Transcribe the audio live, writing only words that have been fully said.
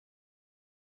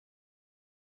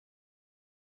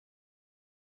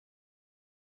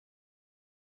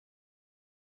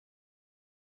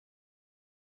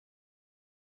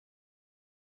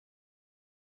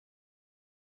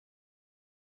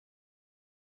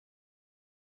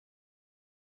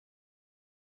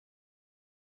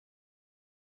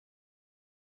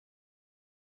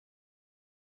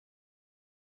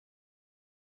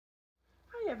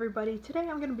everybody, today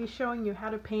I'm going to be showing you how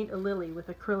to paint a lily with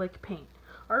acrylic paint.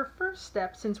 Our first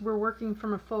step, since we're working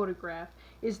from a photograph,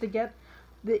 is to get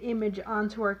the image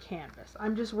onto our canvas.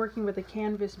 I'm just working with a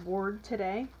canvas board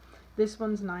today. This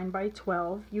one's 9 by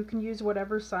 12. You can use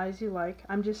whatever size you like.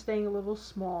 I'm just staying a little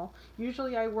small.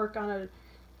 Usually I work on a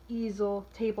easel,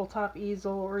 tabletop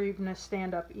easel, or even a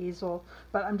stand-up easel,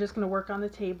 but I'm just going to work on the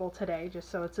table today just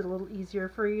so it's a little easier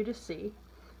for you to see.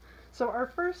 So our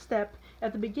first step,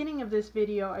 at the beginning of this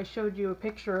video I showed you a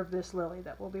picture of this lily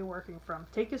that we'll be working from.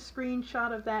 Take a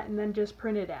screenshot of that and then just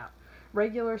print it out.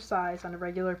 Regular size on a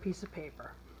regular piece of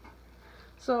paper.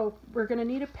 So we're going to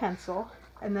need a pencil,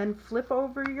 and then flip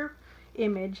over your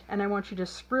image, and I want you to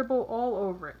scribble all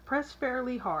over it. Press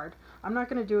fairly hard. I'm not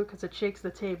going to do it because it shakes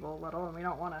the table a little and we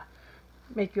don't want to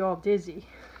make you all dizzy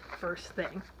first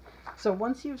thing. So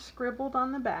once you've scribbled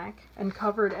on the back and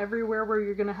covered everywhere where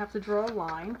you're going to have to draw a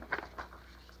line,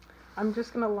 I'm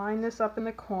just going to line this up in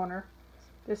the corner.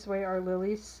 This way our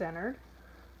lily's centered.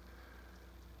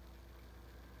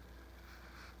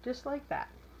 Just like that.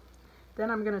 Then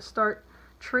I'm going to start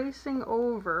tracing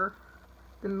over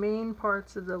the main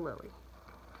parts of the lily.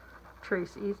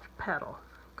 Trace each petal.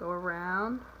 Go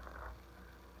around.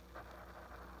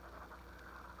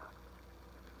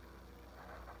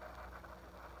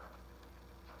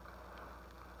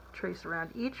 Trace around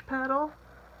each petal.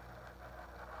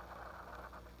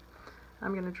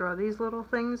 I'm going to draw these little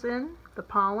things in, the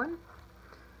pollen.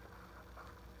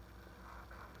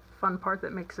 Fun part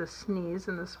that makes us sneeze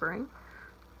in the spring.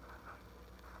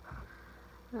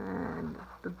 And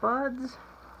the buds.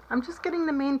 I'm just getting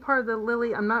the main part of the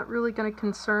lily. I'm not really going to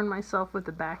concern myself with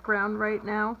the background right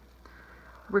now.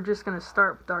 We're just going to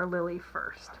start with our lily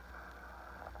first.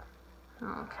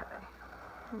 Okay.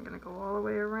 I'm going to go all the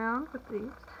way around with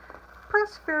these.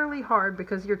 Press fairly hard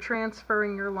because you're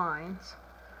transferring your lines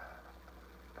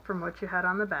from what you had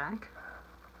on the back.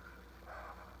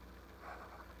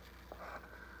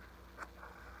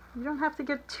 You don't have to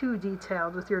get too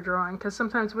detailed with your drawing because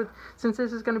sometimes since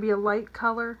this is going to be a light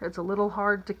color, it's a little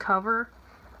hard to cover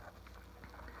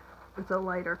with a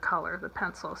lighter color, the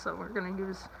pencil. So we're going to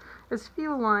use as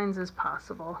few lines as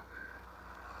possible.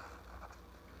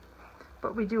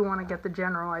 But we do want to get the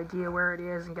general idea where it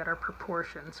is and get our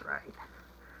proportions right.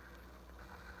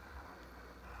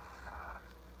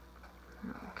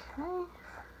 Okay,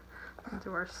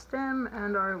 into our stem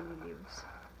and our leaves.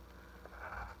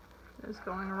 Just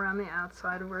going around the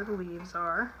outside of where the leaves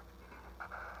are.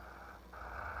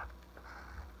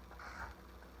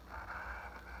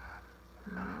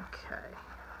 Okay.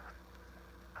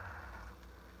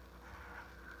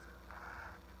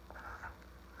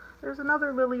 There's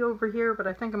another lily over here, but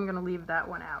I think I'm going to leave that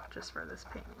one out just for this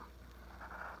painting.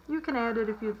 You can add it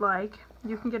if you'd like.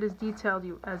 You can get as detailed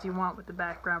as you want with the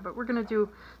background, but we're going to do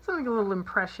something a little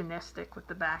impressionistic with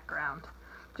the background,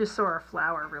 just so our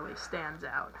flower really stands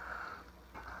out.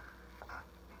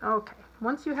 Okay,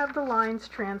 once you have the lines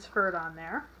transferred on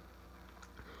there,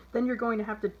 then you're going to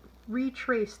have to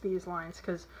retrace these lines,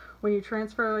 because when you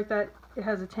transfer like that, it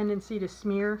has a tendency to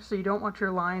smear, so you don't want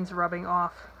your lines rubbing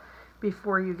off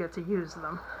before you get to use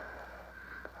them.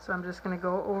 So I'm just going to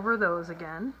go over those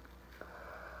again.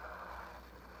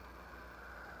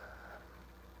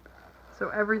 So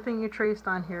everything you traced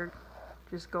on here,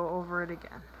 just go over it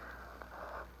again.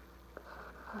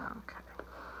 Okay.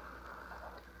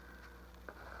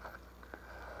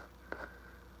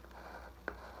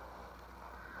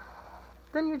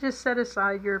 Then you just set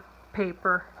aside your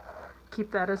paper,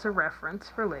 keep that as a reference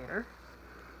for later.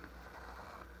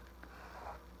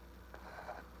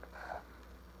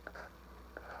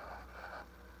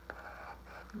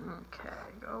 Okay,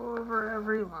 go over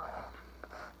every line.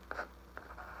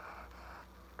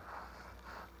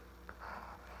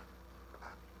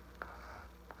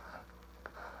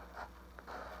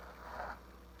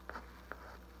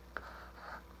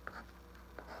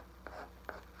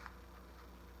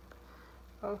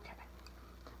 Okay,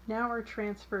 now our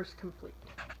transfer is complete.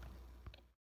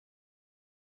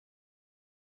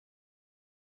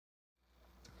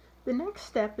 The next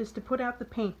step is to put out the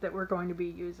paint that we're going to be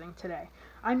using today.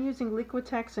 I'm using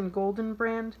Liquitex and Golden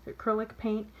brand acrylic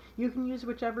paint. You can use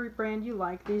whichever brand you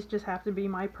like. These just have to be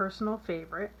my personal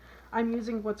favorite. I'm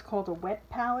using what's called a wet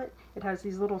palette. It has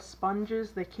these little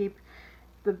sponges that keep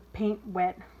the paint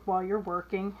wet while you're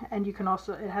working, and you can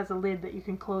also, it has a lid that you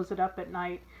can close it up at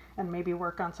night and maybe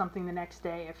work on something the next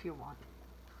day if you want.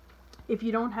 If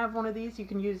you don't have one of these, you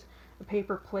can use a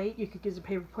paper plate. You could use a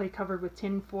paper plate covered with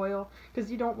tin foil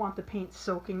because you don't want the paint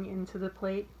soaking into the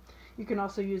plate. You can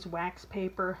also use wax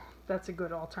paper. That's a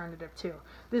good alternative too.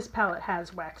 This palette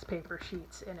has wax paper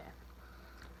sheets in it.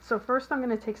 So first I'm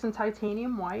going to take some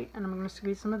titanium white and I'm going to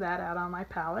squeeze some of that out on my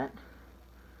palette.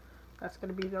 That's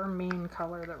going to be our main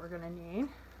color that we're going to need.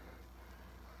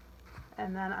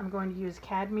 And then I'm going to use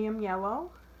cadmium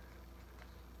yellow,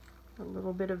 a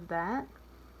little bit of that.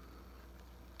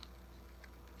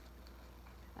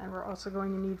 And we're also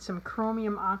going to need some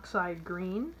chromium oxide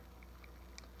green.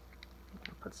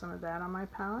 I'll put some of that on my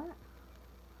palette.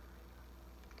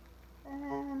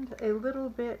 And a little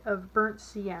bit of burnt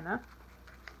sienna.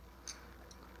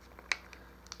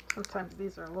 Sometimes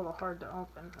these are a little hard to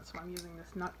open, that's why I'm using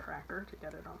this nutcracker to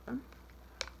get it open.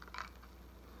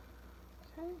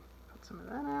 Okay, put some of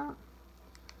that out.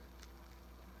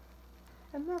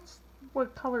 And that's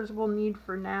what colors we'll need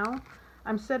for now.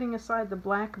 I'm setting aside the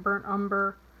black burnt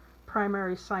umber,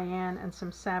 primary cyan, and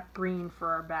some sap green for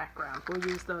our background. We'll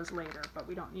use those later, but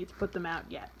we don't need to put them out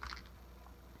yet.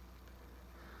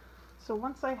 So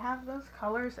once I have those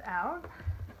colors out,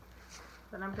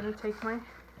 then I'm going to take my